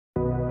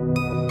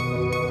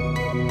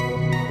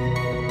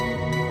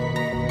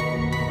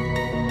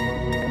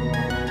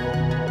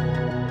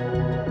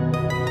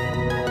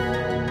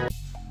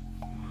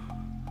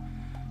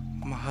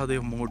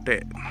Mahadev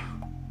mountain.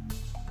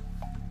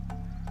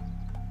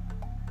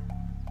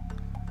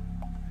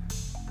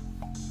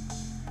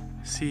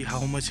 See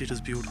how much it is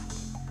beautiful.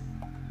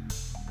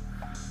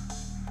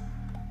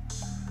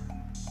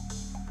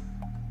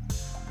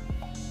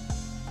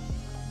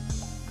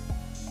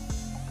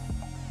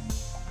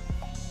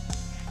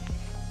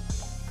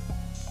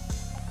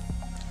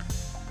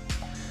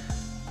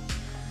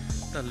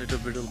 The little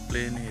bit of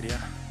plain area,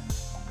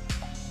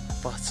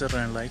 pasture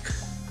and like.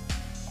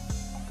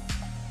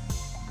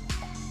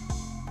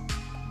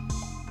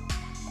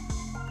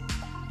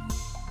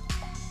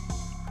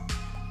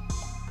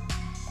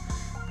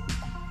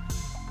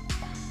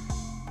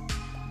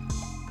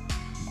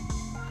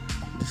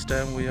 This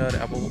time we are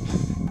above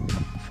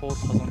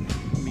 4,000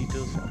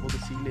 meters above the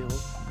sea level.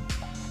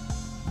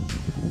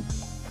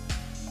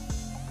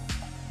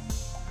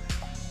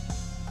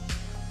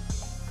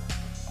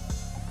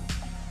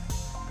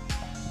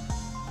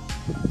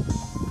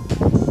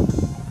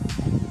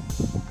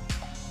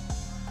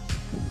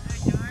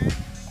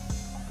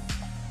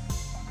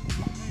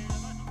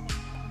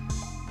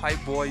 Hi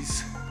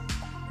boys,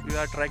 we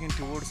are trekking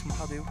towards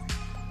Mahadev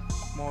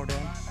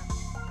mountain,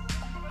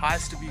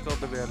 highest peak of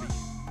the valley.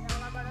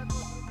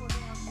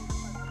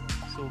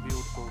 So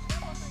beautiful.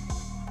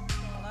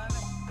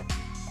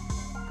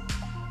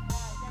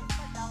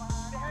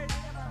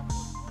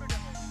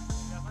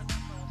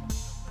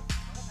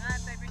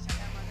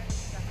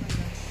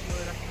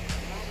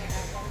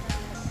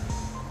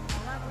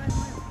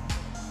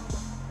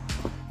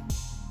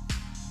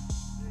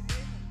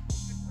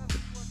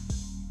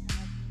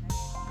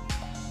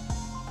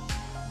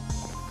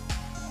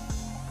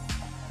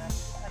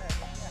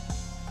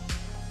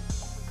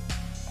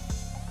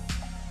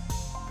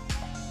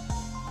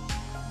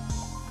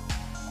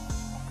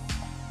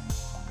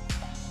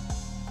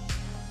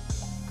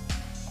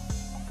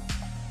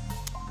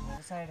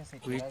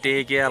 We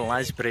take a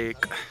lunch break.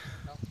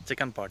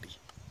 Chicken party.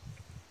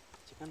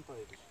 Chicken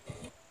break.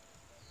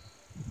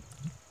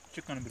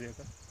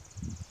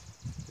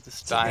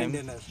 It's time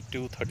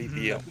 2:30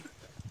 p.m.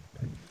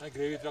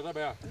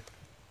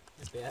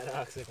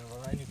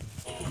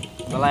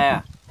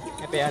 Balaya.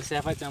 Epeyar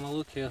sefa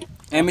chamalu khil.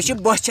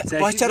 Emişi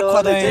boşçar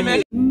khoda.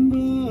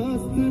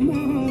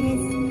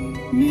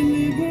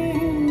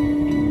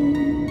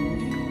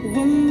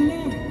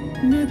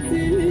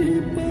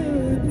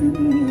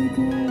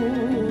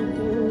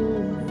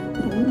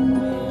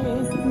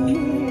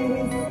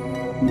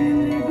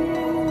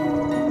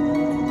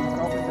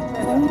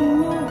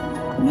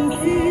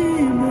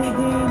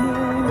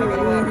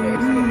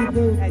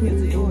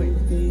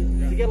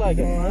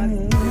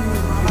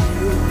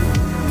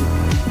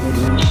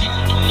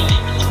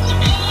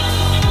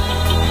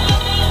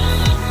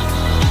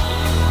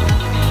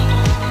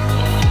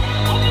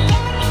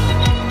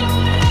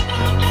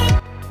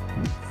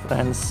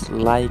 Friends,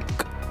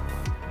 like,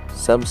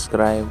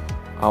 subscribe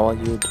our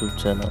YouTube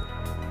channel.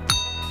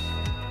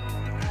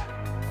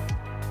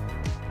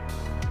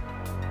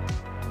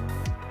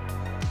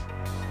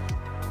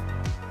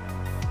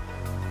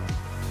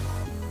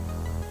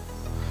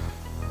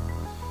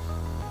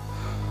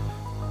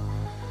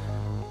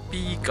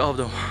 Peak of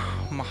the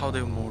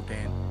Mahadev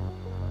mountain.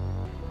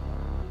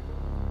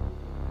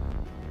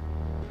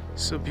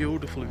 So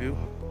beautiful view.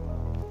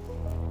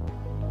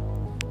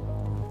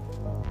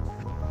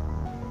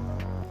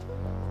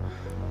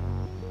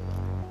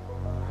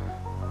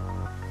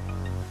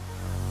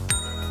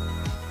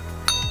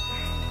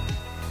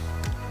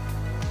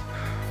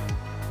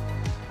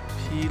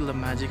 Feel the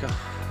magic of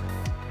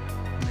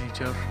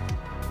nature.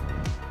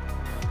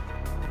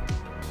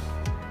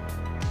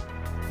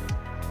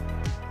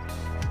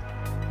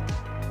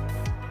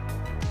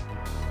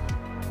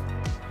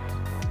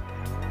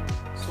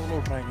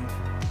 Solo trekking.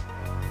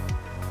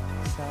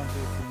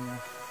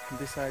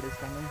 This side is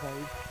Kangan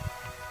side.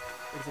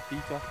 It's a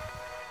peak of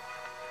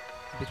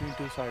between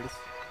two sides.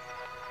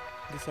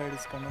 This side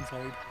is Kangan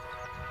side,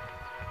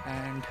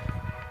 and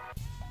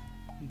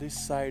this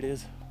side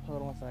is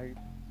Harma side.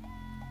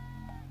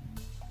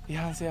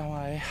 यहाँ से हम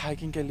आए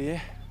hiking के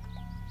लिए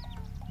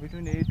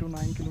between 8 to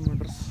 9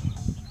 kilometres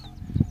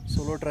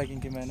solo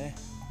trekking की मैंने,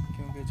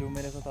 क्योंकि जो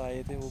मेरे साथ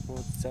आए थे वो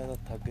बहुत ज़्यादा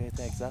थक गए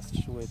थे,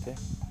 एग्जॉस्ट हुए थे.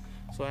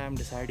 सो I am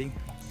deciding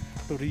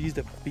to reach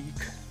the peak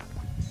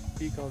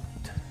of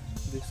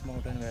this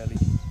mountain valley.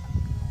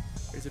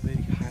 It's a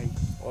very high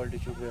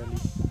altitude valley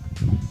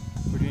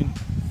between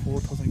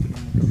 4,000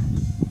 kilometre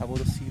above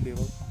the C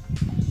level.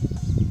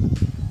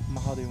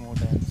 Mahadev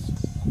mountains.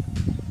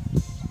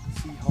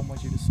 See how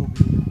much it is so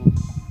beautiful.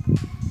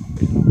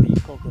 It is the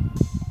peak of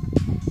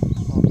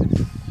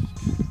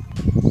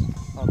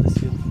this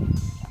hill.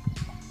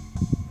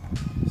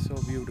 So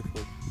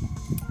beautiful.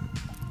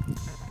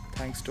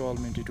 Thanks to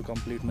Almighty to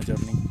complete my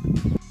journey.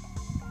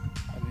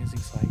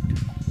 Amazing sight.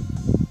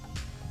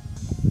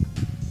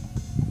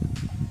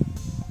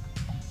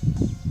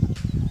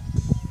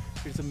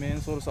 It's the main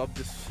source of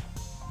this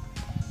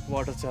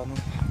water channel.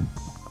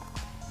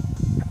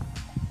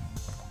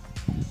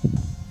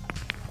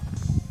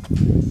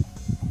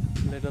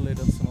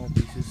 Little snow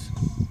pieces.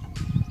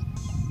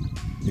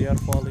 they are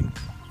falling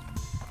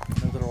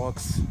into the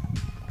rocks.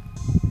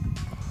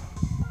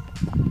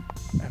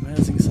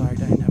 Amazing sight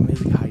and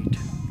amazing height.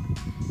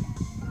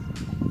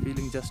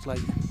 Feeling just like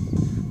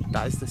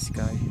touch the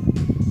sky.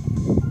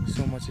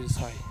 So much is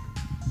high.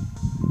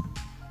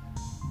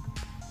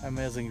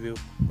 Amazing view.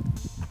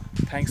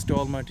 Thanks to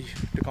Almighty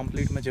to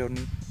complete my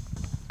journey.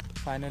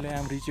 Finally I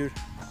am reached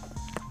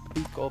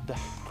peak of the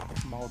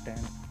mountain.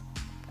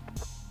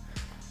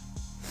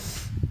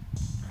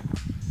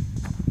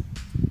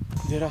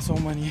 There are so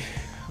many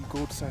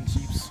goats and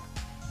sheep.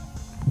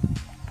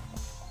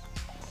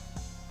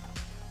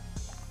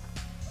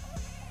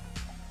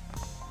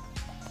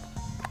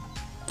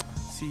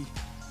 See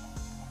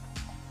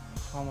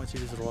how much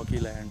it is rocky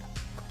land,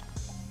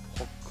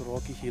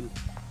 rocky hill.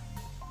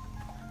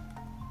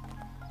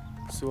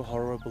 So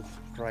horrible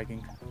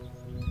trekking.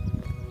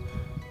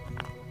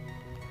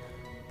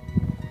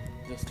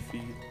 Just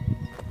feel,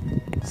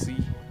 see,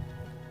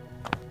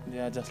 they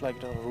are just like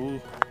the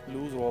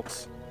loose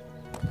rocks.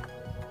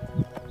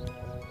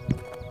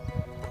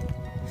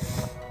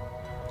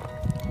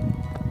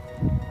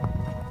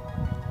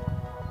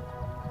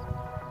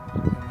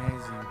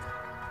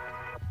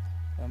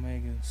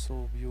 Amazing,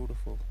 so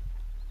beautiful.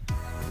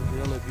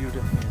 Really beauty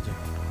of nature.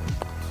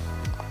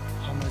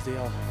 How much they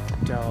are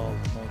tall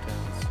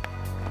mountains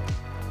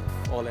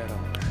all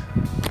around.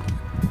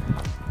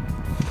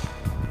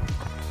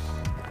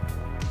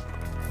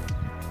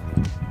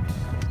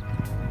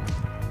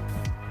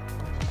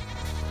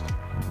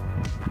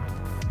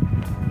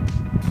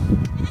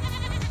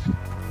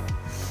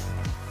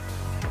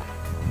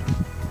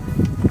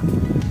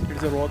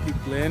 It's a rocky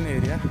plain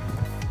area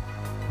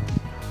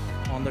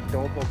on the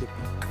top of the peak,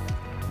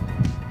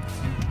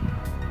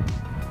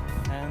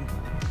 and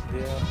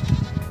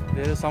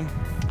there are some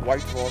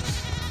white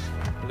rocks,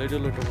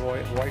 little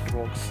white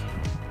rocks.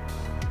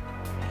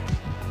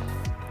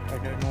 I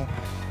don't know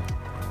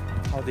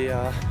how they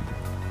are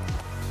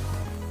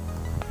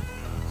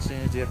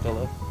change their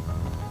color.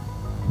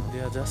 They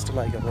are just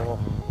like a raw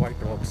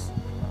white rocks.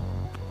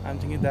 I'm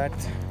thinking that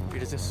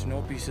it is just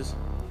snow pieces,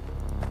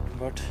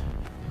 but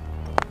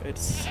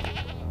it's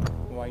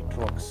white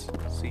rocks.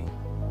 See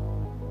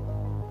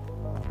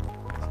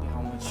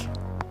how much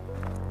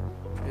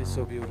it's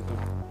so beautiful.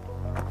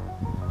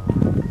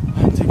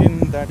 I'm thinking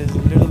that is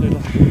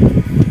little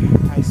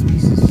ice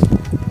pieces.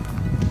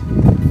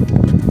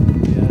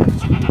 They are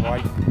actually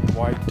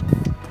white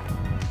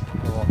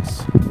rocks.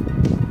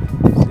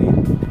 See,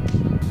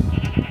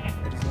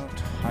 it is not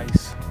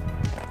ice,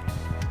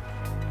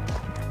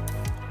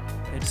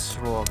 it's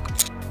rock,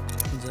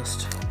 just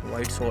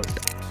white salt.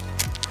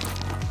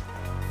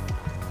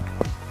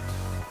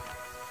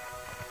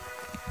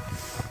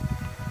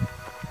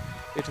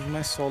 It is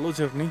my solo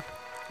journey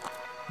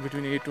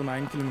between 8 to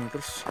 9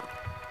 kilometers.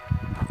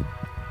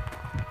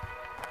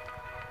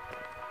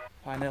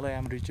 Finally I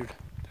am reached.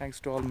 Thanks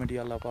to Almighty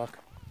Allah Pak.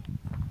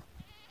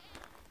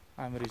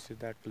 I am reached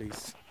that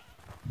place.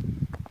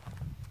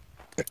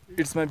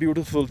 It's my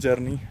beautiful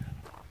journey.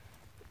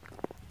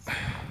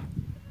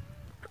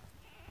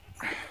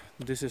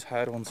 This is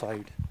higher one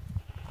side.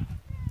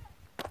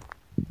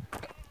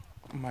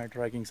 My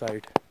trekking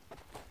side.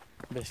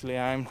 Basically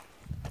I am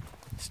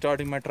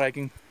starting my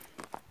trekking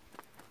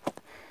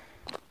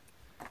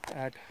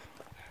at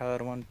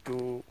Harwan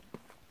to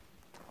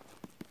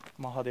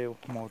Mahadev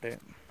mountain.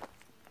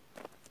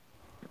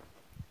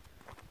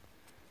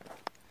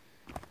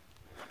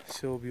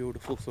 So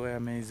beautiful, so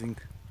amazing.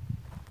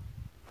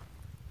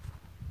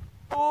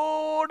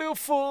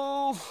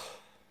 Beautiful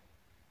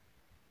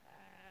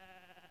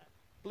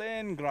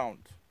plain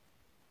ground.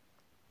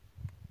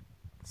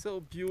 So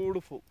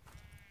beautiful.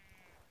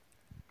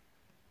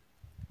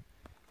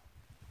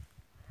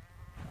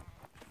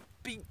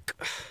 Peak.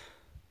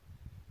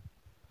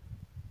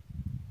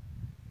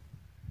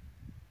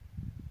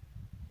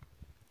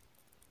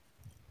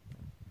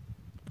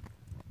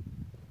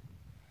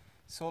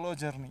 Solo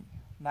journey,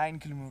 9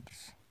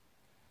 kilometers.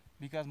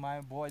 Because my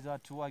boys are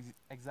too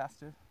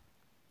exhausted,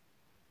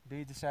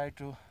 they decided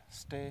to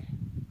stay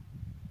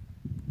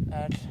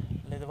at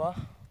Lidwa.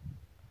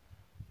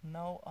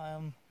 Now I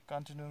am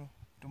continuing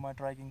to my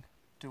trekking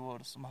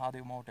towards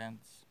Mahadev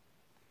mountains.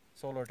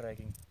 Solo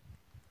trekking.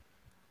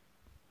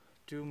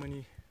 Too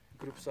many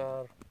groups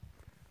are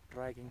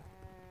trekking.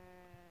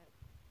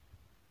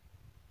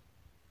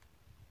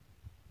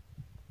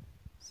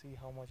 See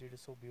how much it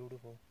is so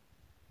beautiful.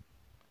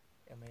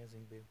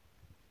 Amazing view.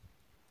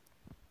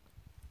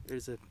 It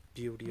is a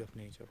beauty of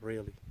nature,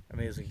 really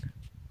amazing.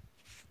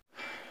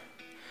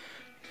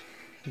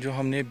 जो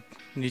हमने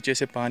नीचे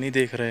से पानी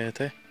देख रहे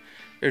थे,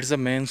 it's the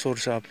main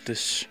source of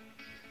this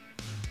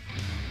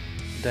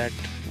that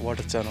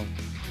water channel.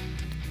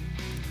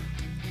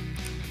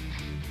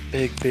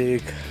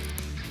 Big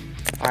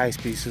ice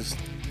pieces,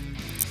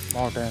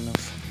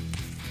 mountains.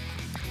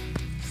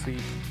 See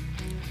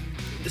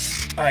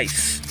this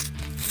ice.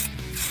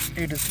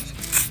 It is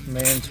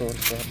main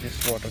source of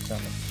this water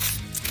channel.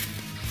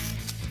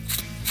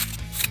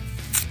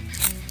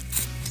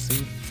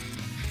 See,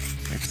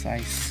 it's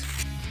ice.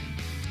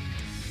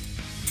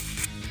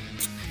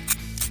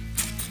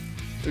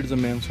 It's the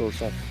main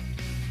source of,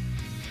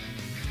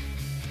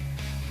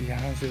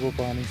 यहाँ से वो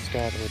पानी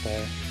start होता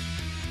है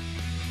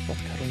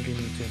पत्थरों के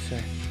नीचे से।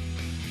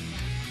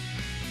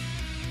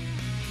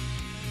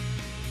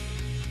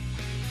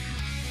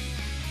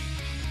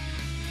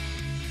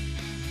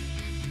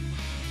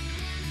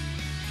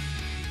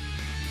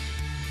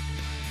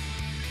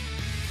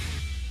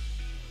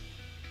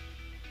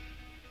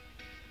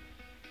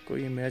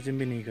 कोई इमेजिन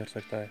भी नहीं कर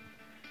सकता है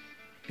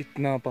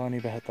इतना पानी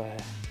बहता है,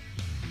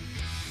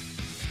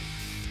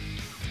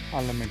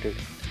 unlimited.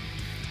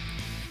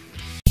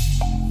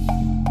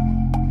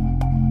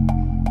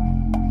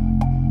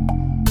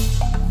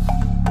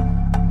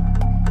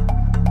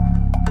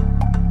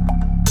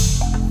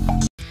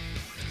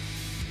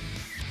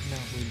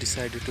 Now we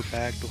decided to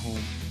back to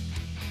home.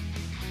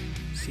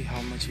 See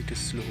how much it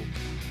is slow.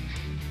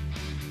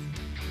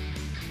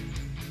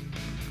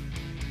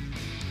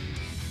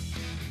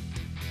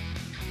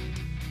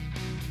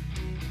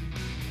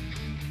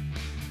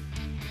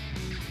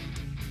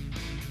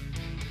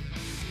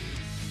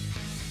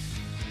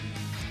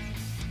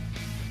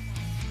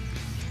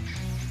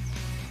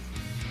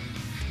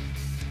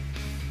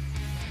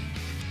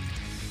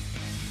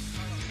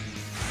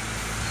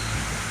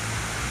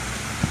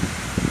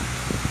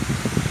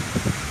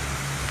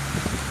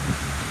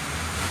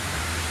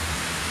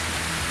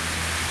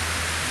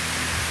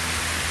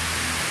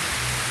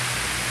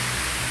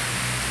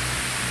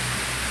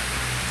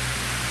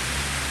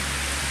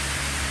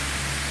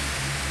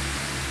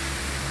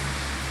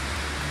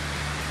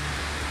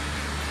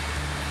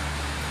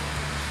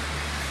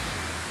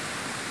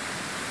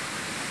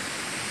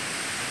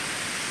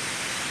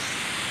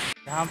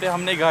 यहाँ पे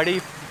हमने गाड़ी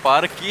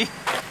पार्क की,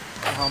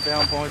 यहाँ पे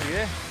हम पहुँच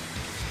गए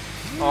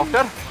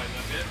after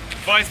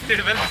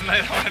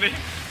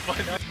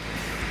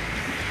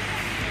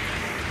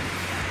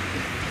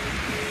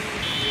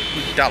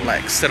dull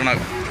lake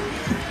Srinagar.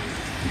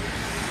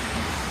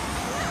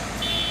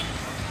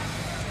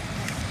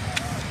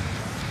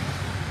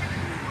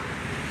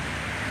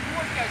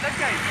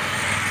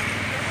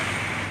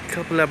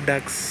 Couple of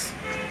ducks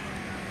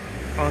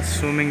are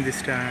swimming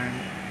this time.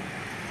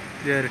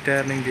 They are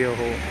returning their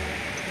home.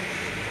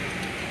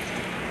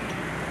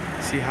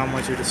 See how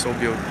much it is so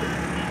beautiful.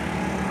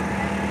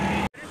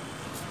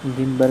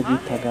 दिन भर की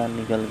थकान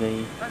निकल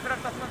गई,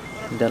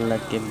 डल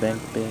लेक के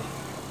बैंक पे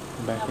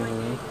बैठे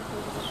हुए।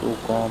 So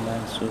calm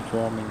and so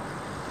charming,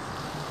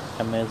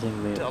 amazing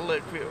way. Dal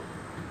Lake view.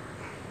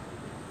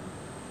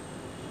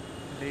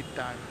 Late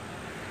time,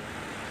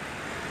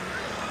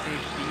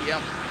 8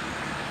 p.m.